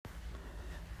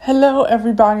Hello,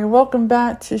 everybody. Welcome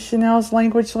back to Chanel's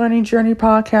Language Learning Journey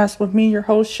podcast with me, your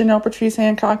host, Chanel Patrice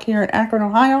Hancock, here in Akron,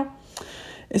 Ohio.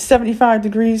 It's 75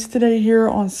 degrees today here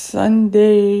on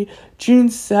Sunday, June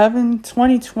 7,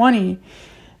 2020.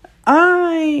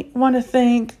 I want to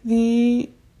thank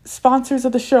the sponsors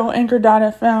of the show,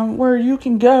 Anchor.fm, where you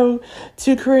can go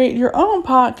to create your own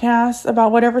podcast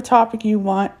about whatever topic you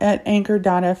want at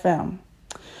Anchor.fm.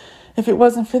 If it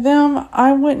wasn't for them,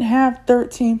 I wouldn't have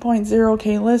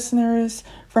 13.0K listeners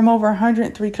from over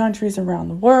 103 countries around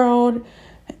the world.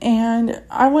 And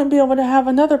I wouldn't be able to have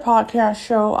another podcast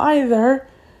show either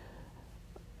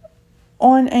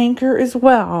on Anchor as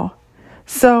well.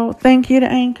 So thank you to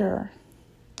Anchor.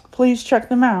 Please check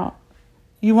them out.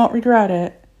 You won't regret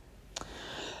it.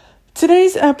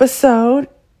 Today's episode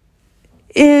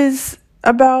is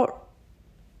about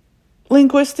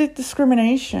linguistic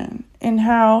discrimination and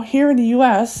how here in the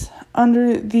U.S.,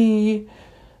 under the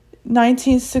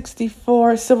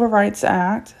 1964 Civil Rights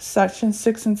Act, Section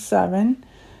 6 and 7,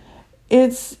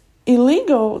 it's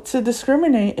illegal to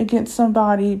discriminate against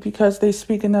somebody because they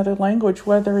speak another language,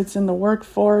 whether it's in the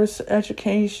workforce,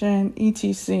 education,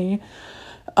 etc.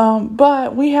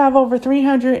 But we have over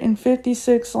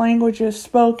 356 languages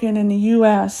spoken in the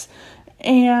U.S.,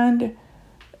 and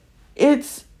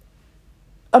it's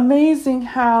amazing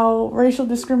how racial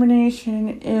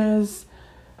discrimination is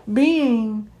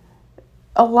being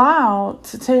allowed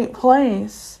to take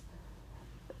place.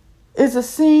 It's a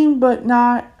seen but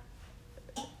not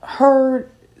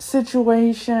heard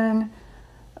situation.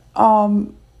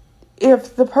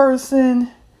 If the person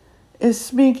is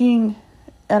speaking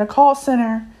at a call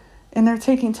center and they're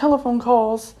taking telephone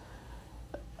calls,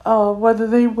 whether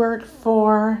they work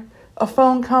for a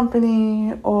phone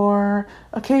company or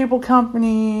a cable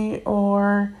company,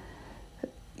 or,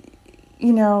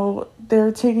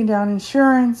 they're taking down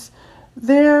insurance,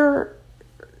 they're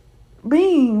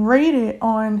being rated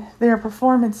on their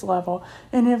performance level.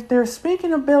 And if their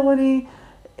speaking ability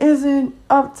isn't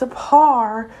up to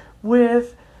par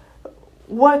with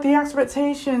what the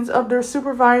expectations of their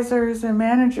supervisors and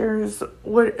managers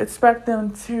would expect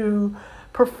them to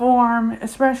perform,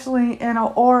 especially in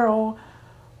an oral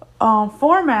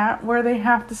format where they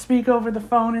have to speak over the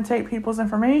phone and take people's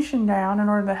information down in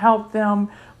order to help them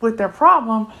with their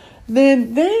problem,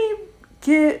 then they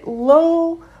get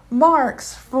low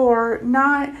marks for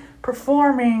not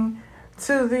performing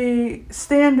to the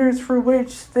standards for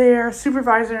which their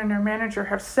supervisor and their manager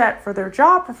have set for their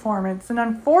job performance. And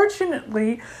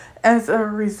unfortunately, as a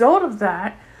result of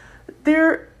that,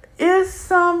 there is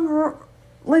some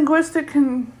linguistic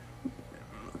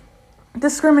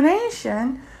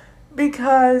discrimination,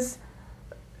 because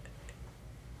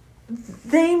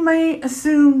they may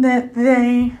assume that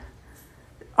they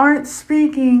aren't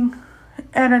speaking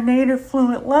at a native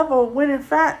fluent level when in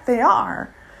fact they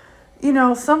are.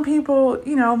 Some people,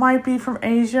 might be from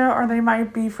Asia, or they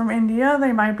might be from India,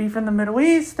 they might be from the Middle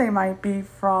East, they might be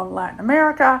from Latin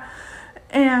America,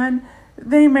 and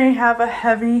they may have a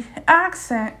heavy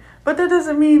accent, but that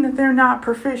doesn't mean that they're not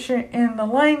proficient in the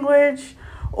language,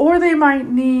 or they might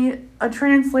need a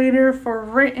translator for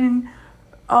written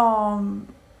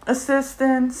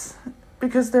assistance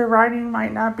because their writing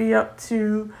might not be up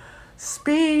to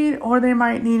speed, or they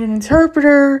might need an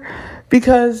interpreter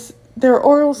because their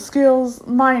oral skills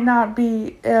might not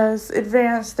be as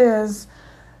advanced as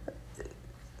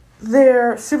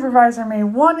their supervisor may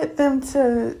want it them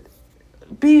to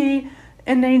be,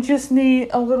 and they just need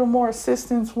a little more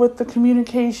assistance with the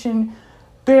communication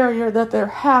barrier that they're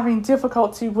having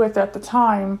difficulty with at the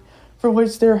time for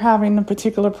which they're having a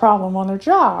particular problem on their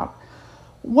job.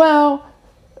 Well,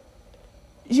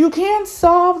 you can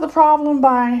solve the problem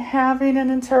by having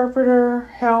an interpreter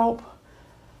help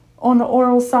on the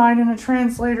oral side and a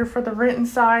translator for the written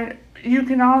side. You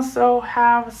can also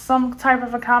have some type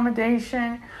of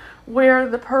accommodation where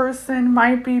the person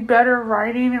might be better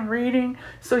writing and reading,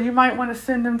 so you might want to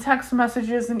send them text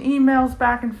messages and emails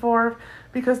back and forth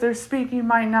because their speaking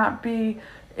might not be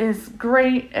as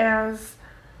great as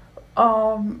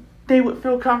they would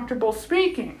feel comfortable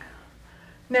speaking.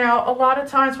 Now, a lot of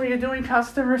times when you're doing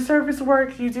customer service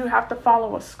work, you do have to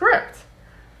follow a script.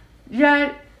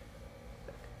 Yet,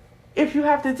 if you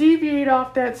have to deviate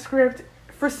off that script,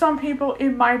 for some people it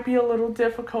might be a little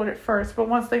difficult at first, but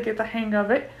once they get the hang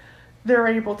of it, they're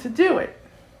able to do it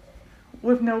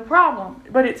with no problem,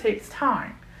 but it takes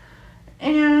time.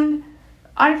 And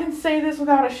I can say this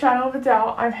without a shadow of a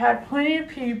doubt. I've had plenty of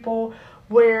people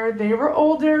where they were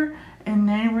older and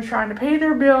they were trying to pay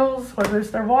their bills, whether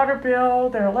it's their water bill,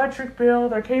 their electric bill,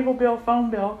 their cable bill, phone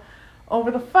bill,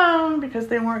 over the phone because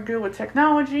they weren't good with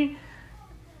technology.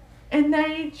 And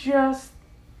they just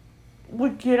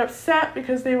would get upset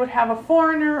because they would have a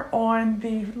foreigner on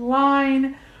the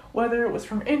line, whether it was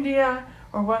from India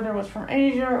or whether it was from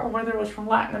Asia or whether it was from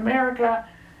Latin America,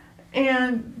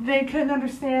 and they couldn't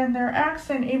understand their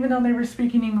accent even though they were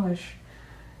speaking English.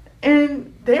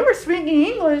 And they were speaking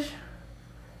English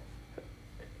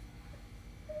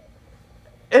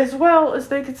as well as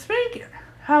they could speak it.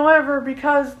 However,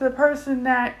 because the person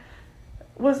that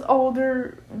was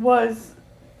older was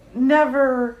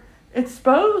never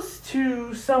exposed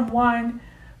to someone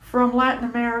from Latin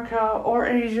America or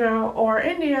Asia or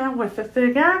India with a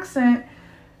thick accent,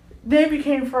 they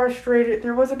became frustrated.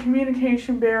 There was a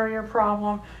communication barrier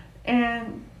problem,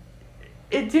 and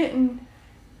it didn't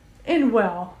end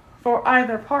well for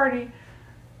either party.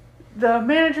 The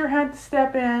manager had to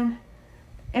step in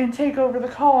and take over the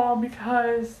call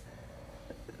because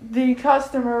the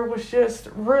customer was just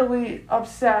really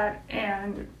upset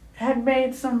and had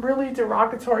made some really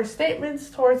derogatory statements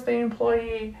towards the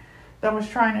employee that was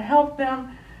trying to help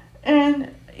them.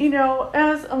 And, you know,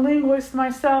 as a linguist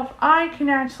myself, I can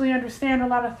actually understand a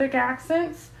lot of thick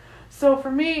accents. So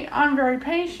for me, I'm very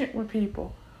patient with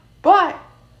people. But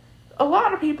a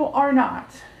lot of people are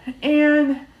not.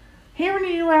 And here in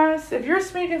the U.S., if you're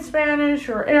speaking Spanish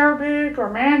or Arabic or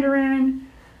Mandarin,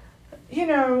 you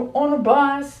know, on the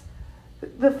bus,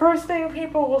 the first thing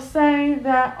people will say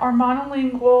that are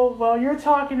monolingual, well, you're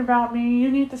talking about me,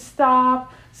 you need to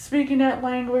stop speaking that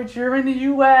language, you're in the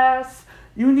U.S.,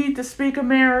 you need to speak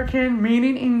American,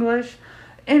 meaning English.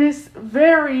 And it's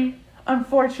very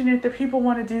unfortunate that people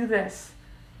want to do this.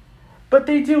 But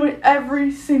they do it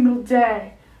every single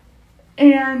day.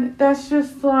 And that's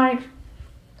just like,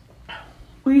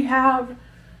 we have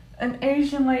an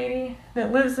Asian lady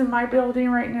that lives in my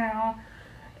building right now,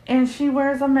 and she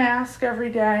wears a mask every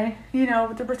day, you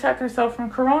know, to protect herself from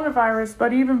coronavirus.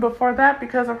 But even before that,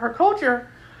 because of her culture,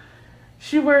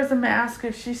 she wears a mask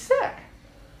if she's sick.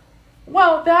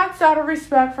 Well, that's out of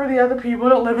respect for the other people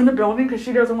that live in the building because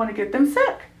she doesn't want to get them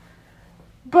sick.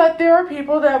 But there are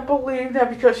people that believe that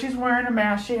because she's wearing a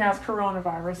mask, she has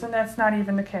coronavirus, and that's not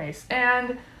even the case.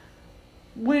 And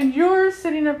when you're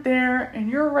sitting up there and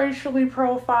you're racially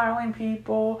profiling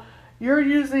people, you're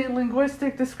using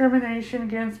linguistic discrimination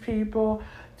against people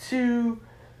to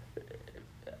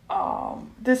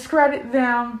discredit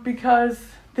them because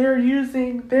they're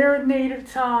using their native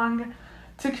tongue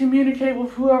to communicate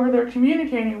with whoever they're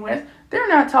communicating with. They're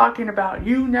not talking about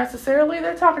you necessarily.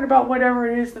 They're talking about whatever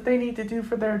it is that they need to do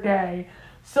for their day,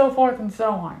 so forth and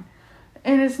so on.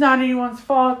 And it's not anyone's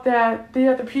fault that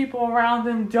the other people around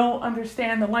them don't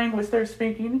understand the language they're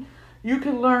speaking. You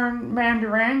can learn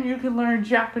Mandarin, you can learn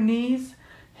Japanese,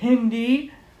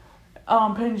 Hindi,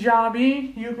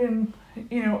 Punjabi, you can,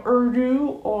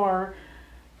 Urdu or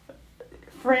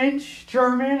French,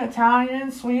 German,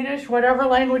 Italian, Swedish, whatever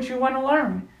language you want to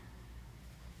learn.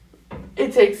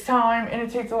 It takes time and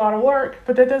it takes a lot of work,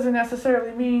 but that doesn't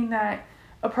necessarily mean that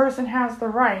a person has the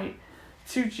right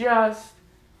to just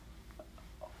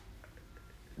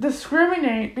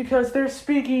discriminate because they're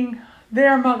speaking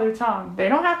their mother tongue. They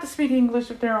don't have to speak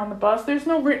English if they're on the bus. There's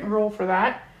no written rule for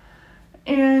that.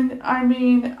 And I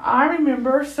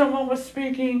remember someone was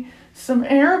speaking some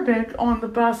Arabic on the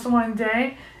bus one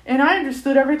day, and I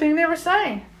understood everything they were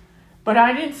saying. But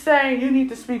I didn't say, you need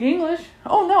to speak English.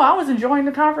 Oh no, I was enjoying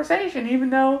the conversation,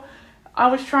 even though I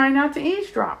was trying not to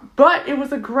eavesdrop. But it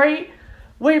was a great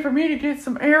way for me to get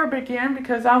some Arabic in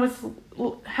because I was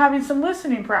having some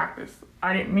listening practice.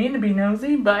 I didn't mean to be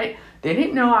nosy, but they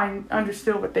didn't know I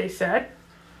understood what they said.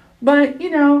 But,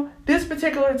 this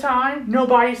particular time,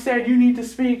 nobody said you need to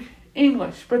speak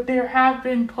English. But there have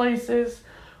been places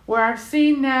where I've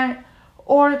seen that,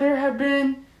 or there have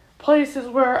been places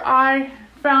where I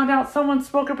found out someone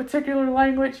spoke a particular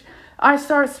language. I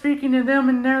started speaking to them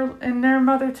in their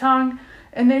mother tongue,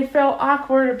 and they felt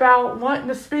awkward about wanting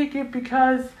to speak it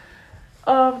because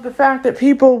of the fact that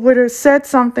people would have said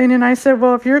something. And I said,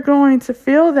 well, if you're going to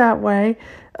feel that way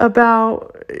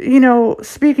about,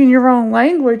 speaking your own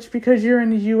language because you're in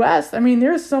the U.S.,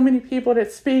 there's so many people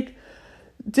that speak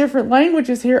different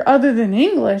languages here other than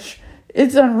English.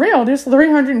 It's unreal. There's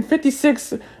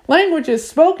 356 languages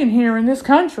spoken here in this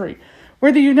country.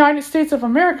 We're the United States of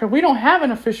America. We don't have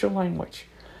an official language.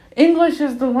 English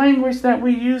is the language that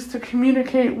we use to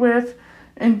communicate with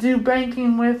and do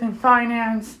banking with and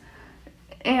finance.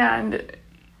 And,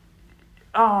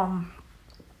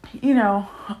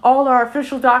 all our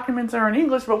official documents are in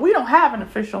English, but we don't have an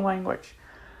official language.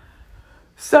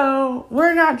 So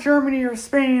we're not Germany or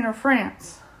Spain or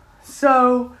France.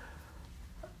 So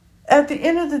at the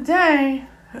end of the day,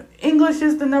 English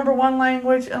is the number one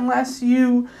language unless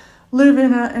you live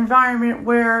in an environment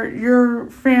where your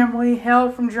family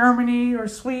hailed from Germany or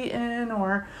Sweden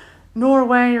or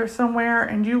Norway or somewhere,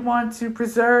 and you want to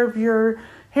preserve your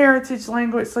heritage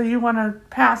language, so you want to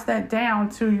pass that down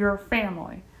to your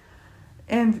family.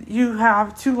 And you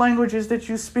have two languages that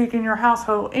you speak in your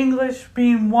household, English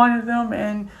being one of them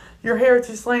and your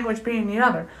heritage language being the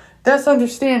other. That's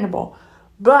understandable.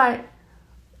 But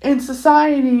in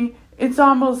society, it's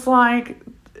almost like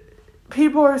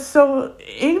people are so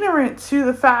ignorant to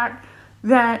the fact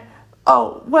that,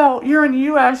 oh, well, you're in the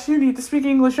U.S., you need to speak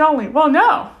English only. Well,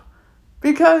 no,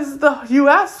 because the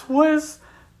U.S. was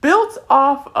built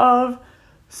off of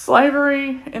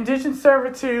slavery, indentured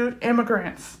servitude,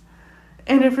 immigrants.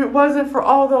 And if it wasn't for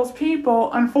all those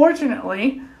people,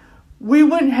 unfortunately, we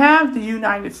wouldn't have the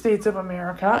United States of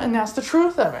America, and that's the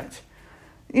truth of it.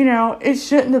 You know, it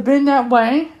shouldn't have been that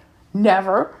way,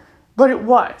 never, but it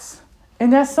was.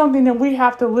 And that's something that we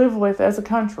have to live with as a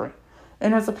country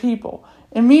and as a people.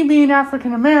 And me being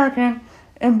African American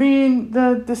and being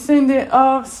the descendant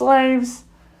of slaves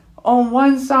on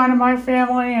one side of my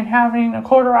family and having a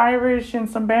quarter Irish and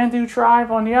some Bantu tribe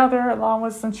on the other, along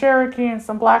with some Cherokee and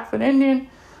some Blackfoot Indian,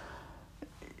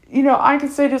 you know, I can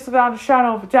say this without a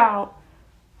shadow of a doubt.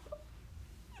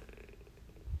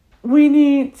 We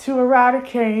need to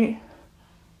eradicate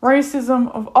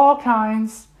racism of all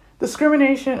kinds,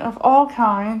 discrimination of all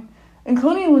kinds,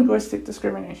 including linguistic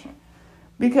discrimination.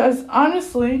 Because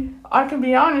honestly, I can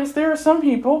be honest, there are some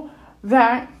people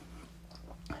that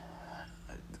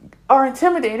are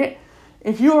intimidated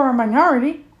if you are a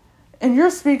minority and you're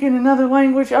speaking another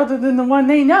language other than the one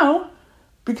they know,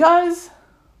 because,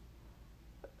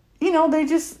 you know,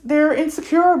 they're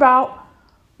insecure about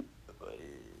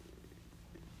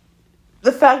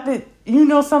the fact that you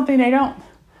know something they don't.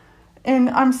 And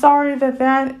I'm sorry that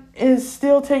that is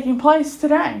still taking place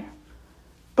today.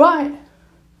 But,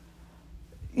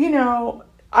 you know,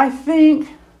 I think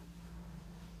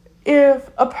if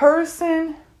a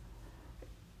person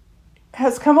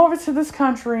has come over to this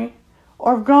country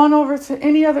or gone over to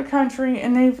any other country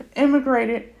and they've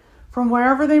immigrated from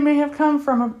wherever they may have come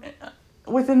from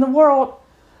within the world,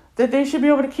 that they should be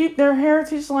able to keep their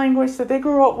heritage language that they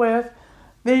grew up with.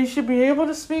 They should be able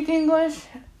to speak English,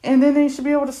 and then they should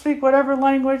be able to speak whatever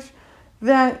language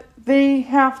that they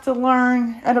have to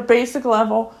learn at a basic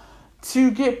level to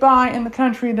get by in the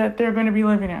country that they're going to be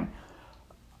living in.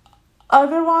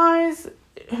 Otherwise,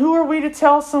 who are we to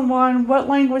tell someone what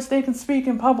language they can speak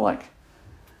in public?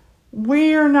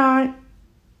 We are not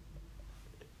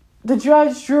the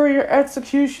judge, jury, or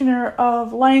executioner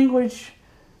of language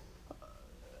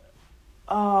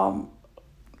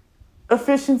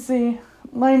efficiency,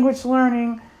 language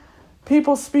learning,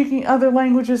 people speaking other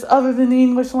languages other than the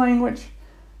English language.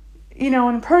 You know,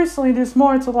 and personally, there's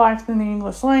more to life than the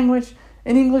English language,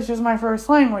 and English is my first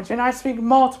language, and I speak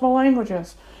multiple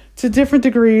languages to different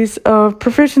degrees of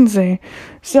proficiency.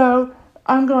 So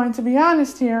I'm going to be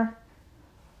honest here.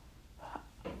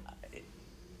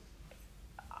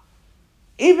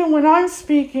 Even when I'm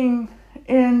speaking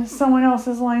in someone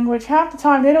else's language, half the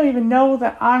time they don't even know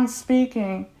that I'm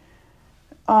speaking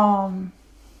from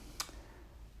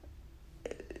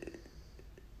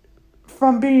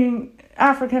being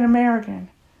African American.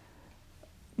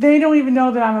 They don't even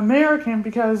know that I'm American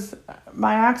because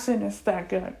my accent is that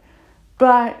good.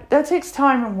 But that takes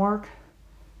time and work.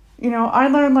 You know, I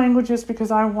learn languages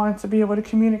because I want to be able to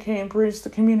communicate and bridge the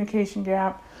communication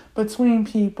gap between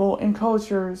people and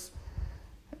cultures.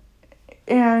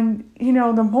 And, you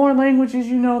know, the more languages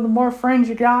you know, the more friends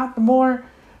you got, the more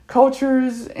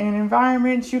cultures and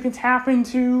environments you can tap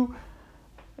into,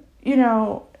 you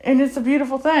know, and it's a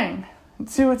beautiful thing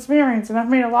to experience. And I've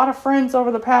made a lot of friends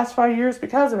over the past 5 years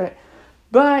because of it.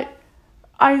 But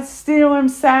I still am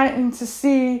saddened to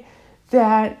see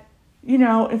that, you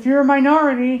know, if you're a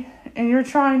minority and you're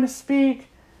trying to speak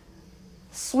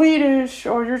Swedish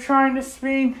or you're trying to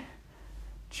speak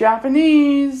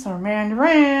Japanese or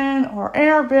Mandarin or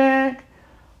Arabic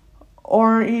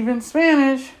or even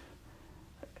Spanish,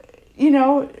 you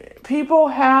know, people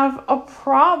have a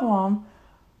problem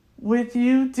with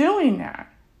you doing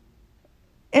that.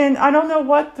 And I don't know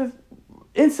what the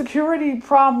insecurity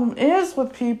problem is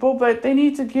with people, but they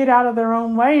need to get out of their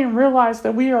own way and realize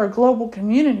that we are a global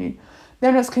community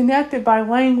that is connected by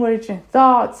language and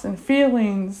thoughts and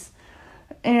feelings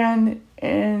and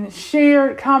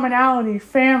shared commonality,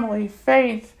 family,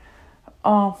 faith,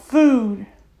 food,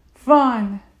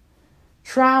 fun,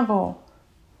 travel.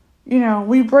 You know,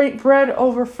 we break bread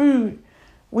over food.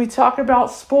 We talk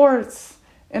about sports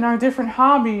and our different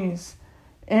hobbies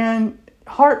and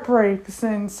heartbreaks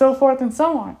and so forth and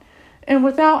so on. And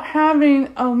without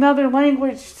having another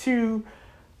language to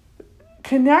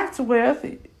connect with,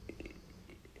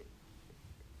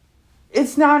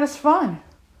 it's not as fun.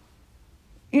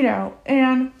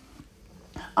 And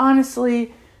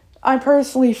honestly, I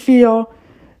personally feel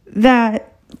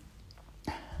that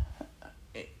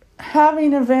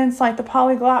having events like the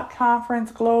Polyglot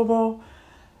Conference Global,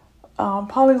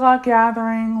 Polyglot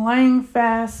Gathering,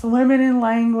 Langfest, Women in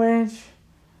Language,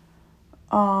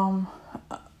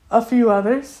 a few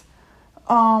others,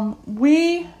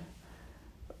 we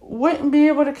wouldn't be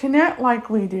able to connect like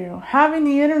we do. Having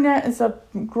the internet is a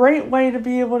great way to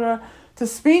be able to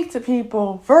speak to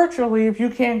people virtually if you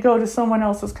can't go to someone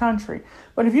else's country.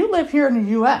 But if you live here in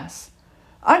the U.S.,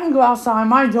 I can go outside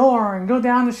my door and go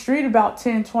down the street about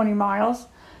 10, 20 miles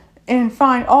and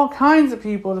find all kinds of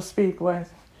people to speak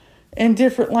with in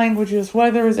different languages,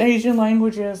 whether it's Asian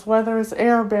languages, whether it's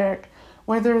Arabic,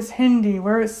 whether it's Hindi,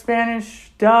 whether it's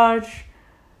Spanish, Dutch,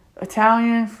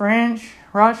 Italian, French,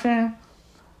 Russian.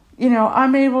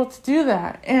 I'm able to do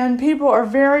that. And people are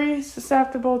very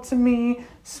susceptible to me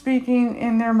speaking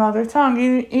in their mother tongue,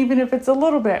 even if it's a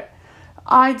little bit.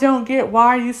 I don't get, why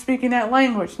are you speaking that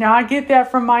language? Now, I get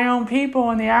that from my own people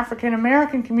in the African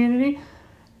American community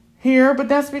here, but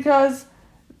that's because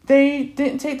they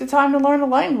didn't take the time to learn the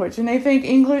language, and they think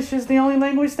English is the only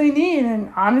language they need.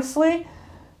 And honestly,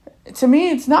 to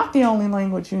me, it's not the only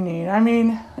language you need. I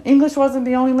mean, English wasn't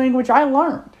the only language I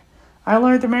learned. I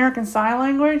learned American Sign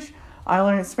Language. I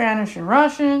learned Spanish and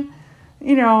Russian.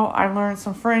 I learned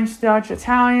some French, Dutch,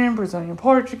 Italian, Brazilian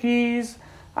Portuguese.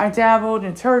 I dabbled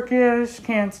in Turkish,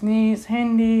 Cantonese,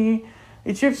 Hindi,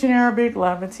 Egyptian Arabic,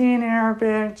 Levantine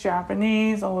Arabic,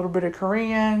 Japanese, a little bit of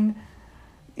Korean,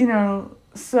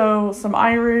 so some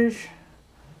Irish.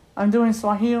 I'm doing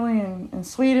Swahili and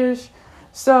Swedish.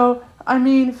 So,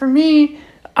 for me,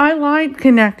 I like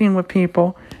connecting with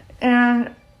people,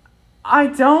 and I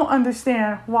don't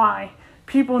understand why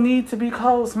people need to be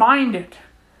closed-minded.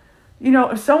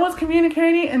 If someone's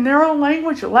communicating in their own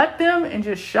language, let them and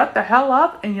just shut the hell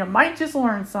up, and you might just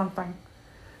learn something.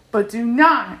 But do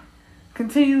not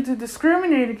continue to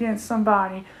discriminate against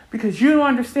somebody because you don't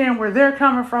understand where they're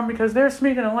coming from because they're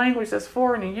speaking a language that's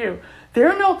foreign to you.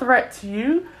 They're no threat to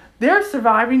you. They're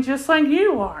surviving just like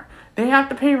you are. They have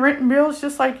to pay rent and bills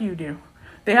just like you do.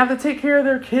 They have to take care of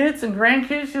their kids and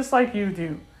grandkids just like you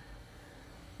do.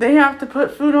 They have to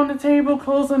put food on the table,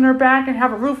 clothes on their back, and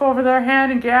have a roof over their head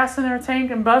and gas in their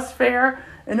tank and bus fare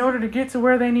in order to get to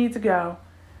where they need to go.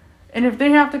 And if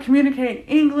they have to communicate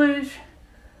English,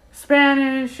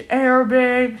 Spanish,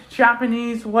 Arabic,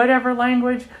 Japanese, whatever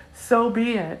language, so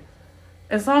be it.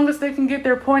 As long as they can get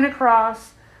their point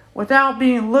across without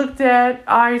being looked at,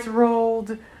 eyes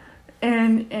rolled,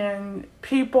 and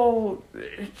people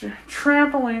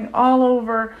trampling all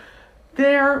over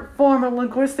their form of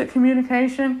linguistic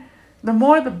communication, the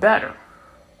more the better.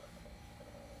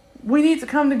 We need to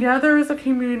come together as a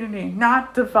community,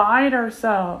 not divide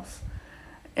ourselves.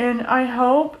 And I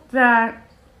hope that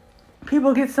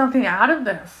people get something out of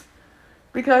this.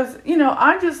 Because,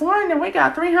 I just learned that we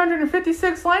got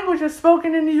 356 languages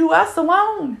spoken in the U.S.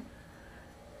 alone.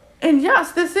 And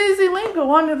yes, this is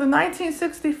illegal under the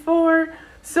 1964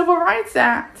 Civil Rights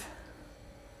Act.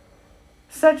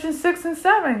 Section 6 and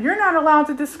 7. You're not allowed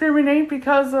to discriminate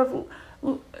because of,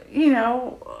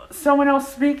 someone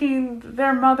else speaking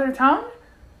their mother tongue.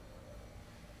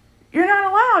 You're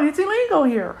not allowed. It's illegal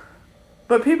here.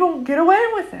 But people get away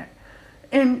with it.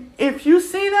 And if you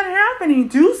see that happening,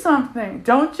 do something.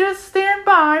 Don't just stand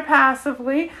by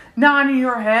passively, nodding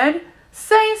your head.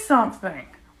 Say something.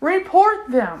 Report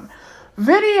them.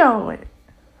 Video it.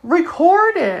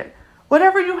 Record it.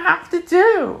 Whatever you have to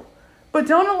do. But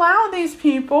don't allow these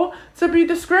people to be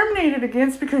discriminated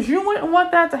against because you wouldn't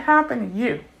want that to happen to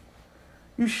you.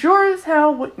 You sure as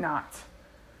hell would not.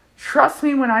 Trust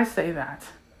me when I say that.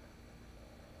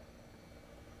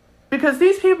 Because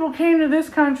these people came to this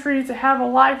country to have a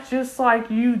life just like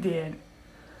you did.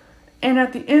 And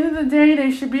at the end of the day,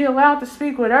 they should be allowed to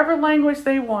speak whatever language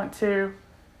they want to.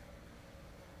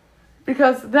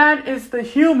 Because that is the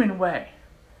human way.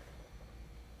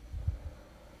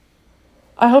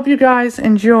 I hope you guys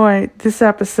enjoyed this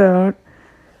episode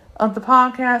of the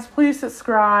podcast. Please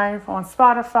subscribe on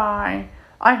Spotify,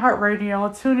 iHeartRadio,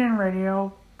 TuneIn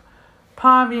Radio,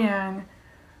 Podbean,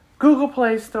 Google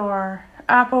Play Store,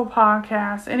 Apple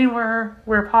Podcasts, anywhere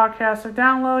where podcasts are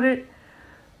downloaded.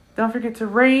 Don't forget to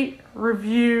rate,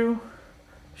 review,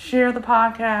 share the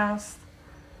podcast.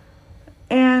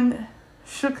 And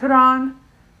Shukran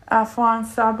Afwan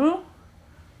Sabu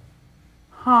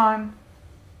Han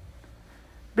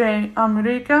Be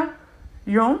Amerika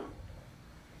Yom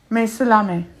Me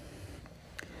Salame.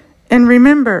 And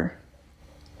remember,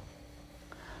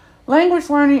 language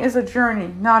learning is a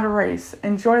journey, not a race.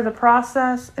 Enjoy the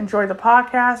process, enjoy the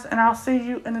podcast, and I'll see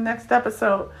you in the next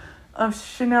episode of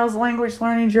Chanel's Language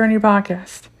Learning Journey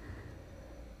podcast.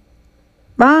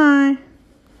 Bye.